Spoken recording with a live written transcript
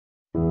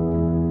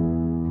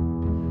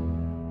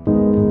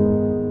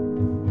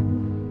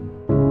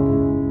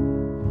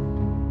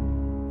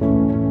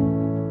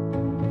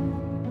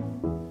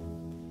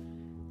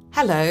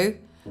Hello,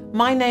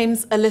 my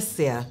name's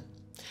Alicia.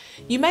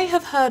 You may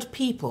have heard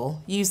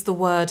people use the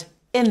word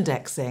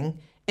indexing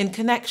in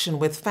connection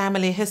with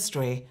family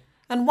history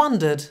and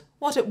wondered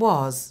what it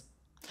was.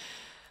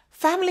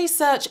 Family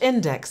search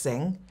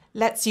indexing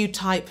lets you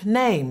type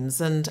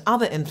names and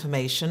other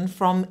information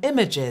from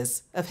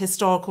images of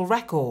historical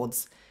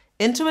records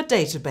into a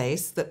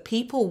database that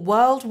people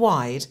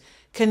worldwide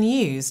can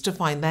use to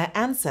find their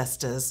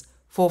ancestors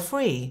for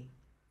free.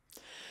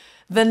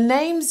 The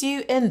names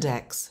you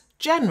index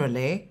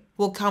generally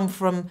will come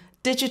from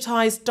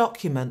digitised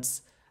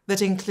documents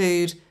that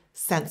include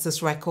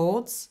census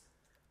records,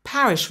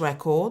 parish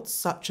records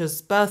such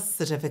as birth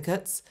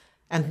certificates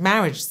and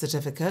marriage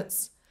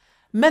certificates,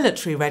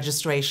 military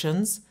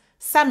registrations,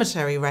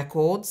 cemetery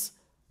records,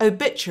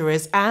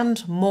 obituaries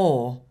and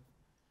more.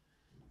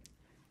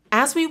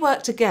 As we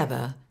work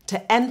together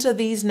to enter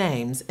these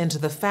names into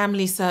the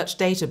Family Search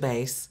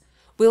database,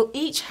 we'll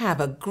each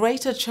have a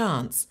greater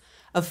chance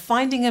of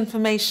finding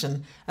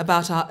information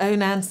about our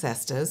own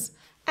ancestors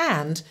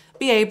and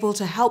be able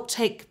to help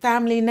take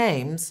family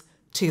names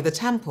to the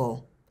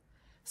temple.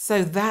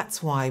 So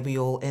that's why we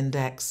all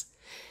index.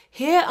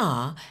 Here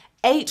are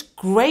 8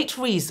 great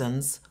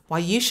reasons why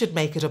you should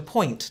make it a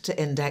point to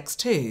index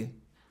too.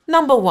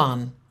 Number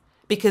 1,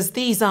 because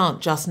these aren't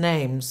just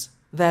names,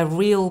 they're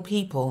real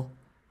people,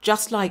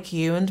 just like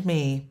you and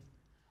me.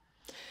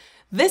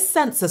 This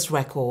census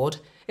record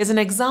is an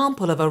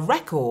example of a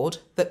record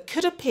that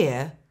could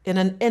appear in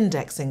an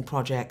indexing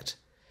project.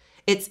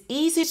 It's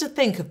easy to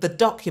think of the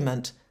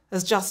document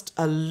as just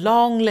a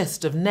long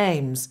list of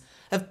names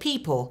of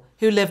people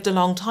who lived a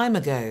long time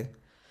ago.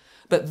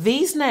 But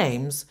these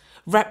names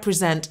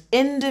represent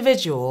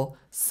individual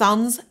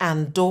sons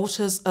and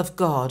daughters of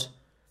God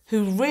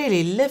who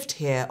really lived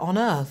here on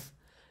earth,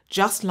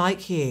 just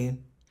like you.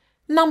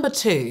 Number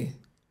 2,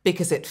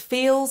 because it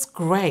feels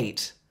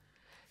great.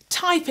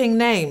 Typing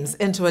names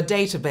into a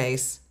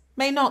database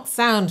may not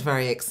sound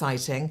very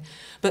exciting,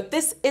 but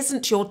this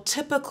isn't your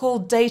typical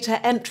data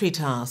entry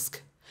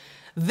task.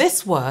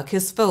 This work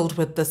is filled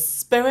with the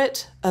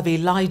spirit of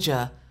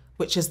Elijah,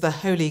 which is the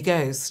Holy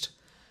Ghost.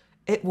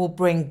 It will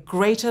bring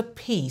greater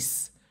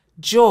peace,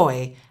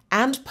 joy,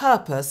 and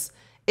purpose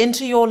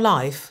into your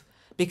life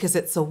because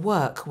it's a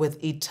work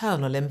with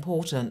eternal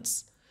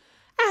importance.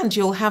 And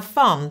you'll have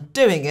fun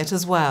doing it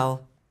as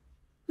well.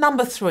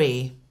 Number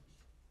 3,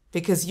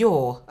 because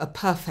you're a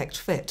perfect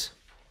fit.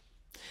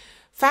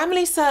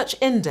 Family search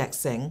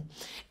indexing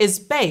is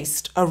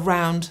based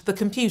around the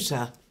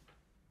computer.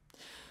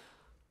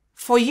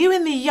 For you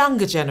in the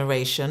younger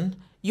generation,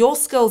 your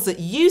skills at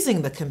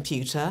using the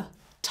computer,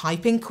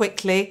 typing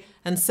quickly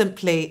and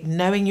simply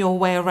knowing your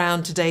way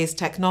around today's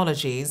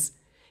technologies,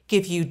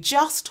 give you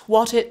just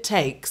what it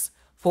takes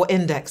for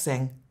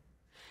indexing.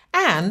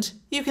 And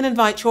you can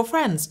invite your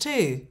friends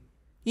too.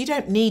 You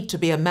don't need to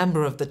be a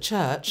member of the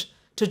church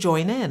to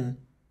join in.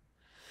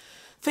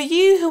 For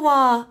you who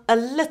are a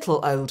little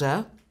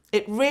older,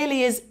 it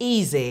really is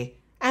easy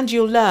and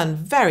you'll learn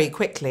very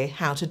quickly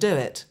how to do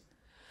it.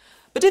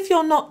 But if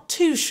you're not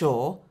too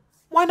sure,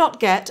 why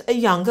not get a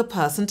younger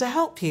person to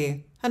help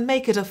you and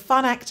make it a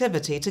fun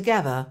activity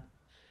together?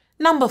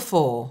 Number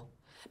 4,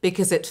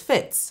 because it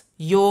fits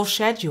your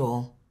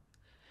schedule.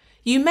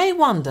 You may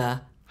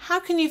wonder, how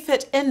can you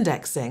fit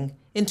indexing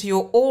into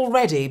your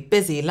already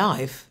busy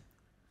life?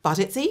 But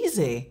it's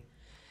easy.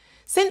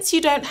 Since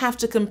you don't have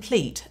to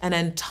complete an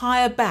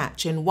entire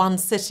batch in one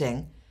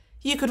sitting,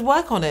 you could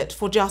work on it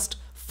for just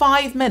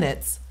 5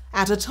 minutes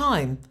at a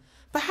time,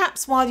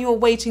 perhaps while you're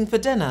waiting for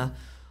dinner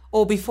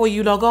or before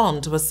you log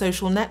on to a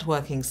social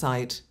networking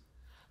site.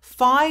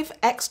 5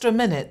 extra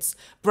minutes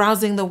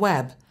browsing the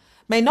web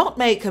may not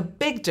make a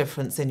big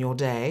difference in your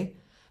day,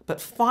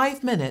 but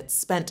 5 minutes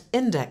spent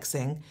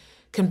indexing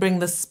can bring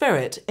the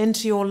Spirit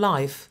into your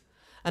life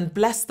and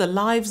bless the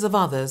lives of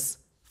others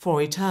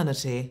for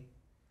eternity.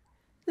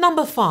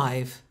 Number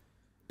 5,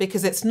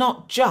 because it's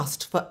not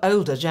just for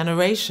older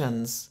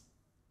generations.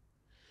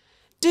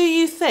 Do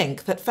you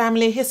think that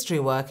family history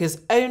work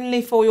is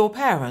only for your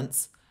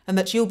parents and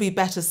that you'll be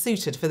better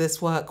suited for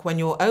this work when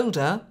you're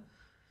older?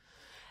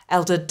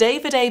 Elder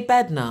David A.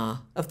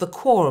 Bednar of the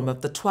Quorum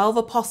of the 12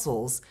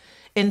 Apostles,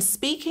 in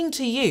speaking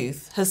to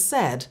youth, has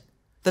said,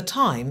 "The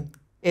time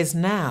is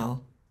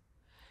now."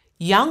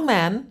 Young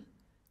men,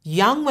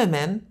 young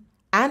women,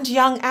 and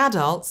young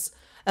adults,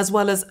 as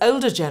well as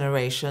older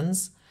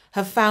generations,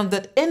 have found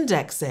that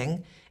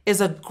indexing is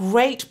a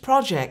great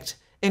project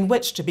in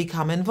which to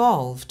become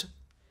involved.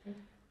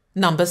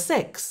 Number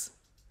 6,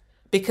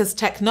 because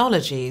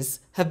technologies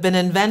have been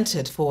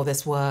invented for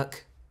this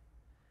work.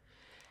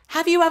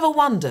 Have you ever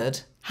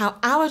wondered how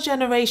our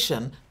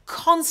generation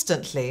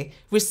constantly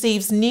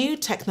receives new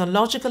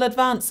technological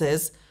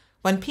advances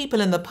when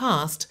people in the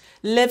past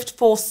lived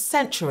for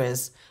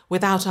centuries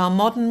without our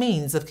modern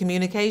means of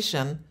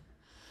communication?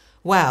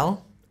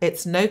 Well,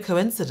 it's no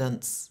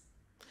coincidence.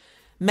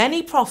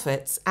 Many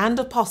prophets and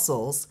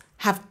apostles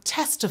have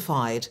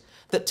testified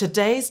that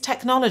today's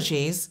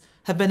technologies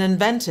have been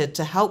invented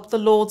to help the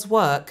Lord's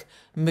work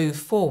move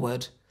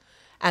forward.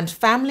 and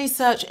family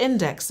search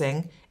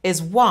indexing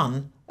is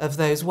one of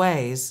those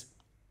ways.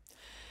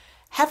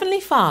 Heavenly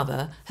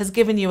Father has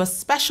given you a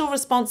special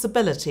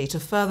responsibility to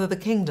further the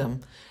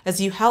kingdom as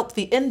you help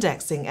the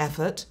indexing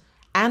effort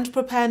and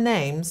prepare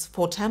names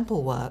for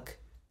temple work.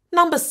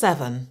 Number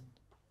 7,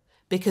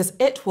 because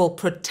it will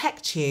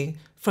protect you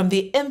from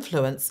the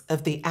influence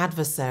of the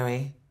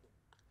adversary.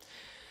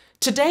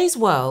 Today's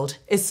world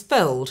is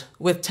filled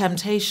with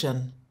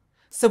temptation,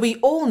 so we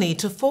all need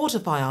to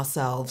fortify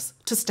ourselves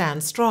to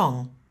stand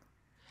strong.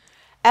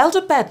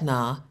 Elder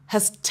Bednar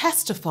has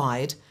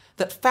testified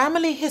that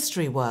family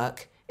history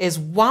work is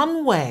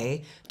one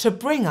way to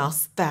bring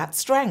us that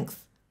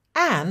strength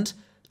and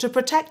to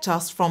protect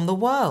us from the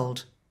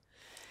world.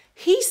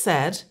 He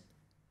said,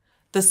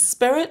 "The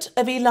spirit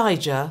of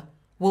Elijah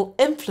will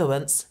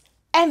influence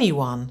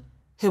anyone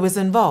who is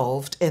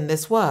involved in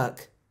this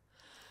work."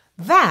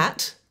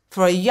 That,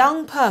 for a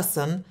young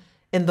person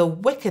in the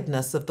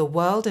wickedness of the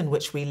world in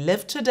which we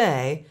live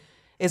today,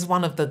 is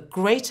one of the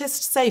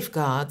greatest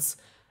safeguards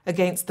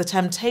against the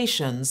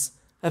temptations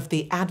of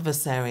the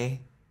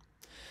adversary.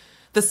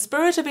 The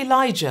spirit of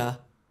Elijah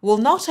will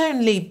not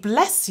only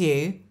bless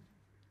you,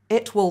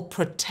 it will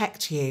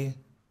protect you.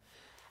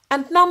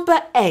 And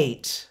number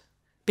 8,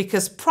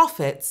 because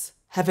prophets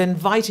have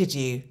invited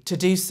you to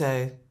do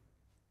so.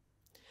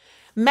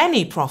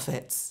 Many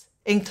prophets,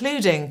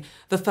 including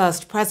the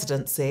First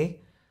Presidency,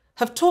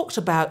 have talked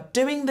about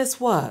doing this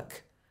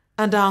work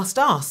and asked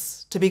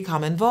us to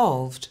become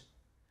involved.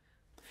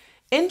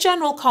 In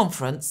General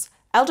Conference,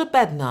 Elder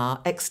Bednar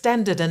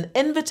extended an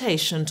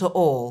invitation to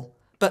all,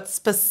 but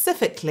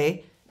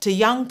specifically to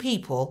young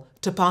people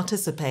to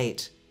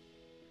participate.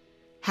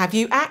 Have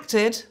you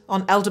acted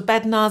on Elder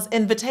Bednar's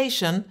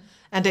invitation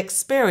and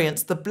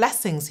experienced the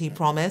blessings he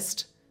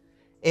promised?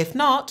 If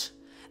not,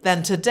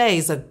 then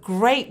today's a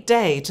great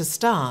day to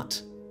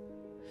start.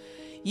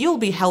 You'll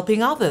be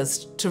helping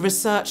others to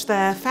research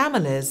their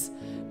families,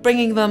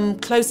 bringing them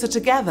closer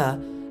together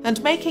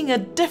and making a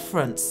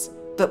difference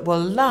that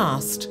will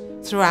last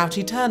throughout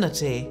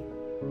eternity.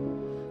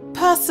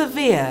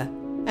 Persevere,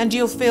 and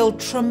you'll feel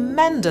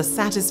tremendous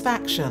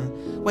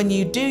satisfaction when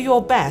you do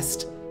your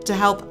best to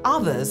help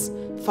others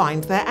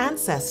find their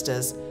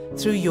ancestors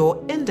through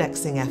your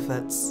indexing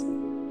efforts.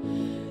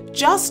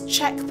 Just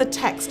check the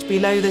text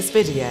below this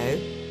video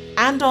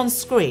and on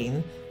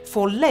screen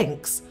for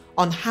links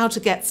on how to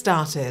get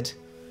started.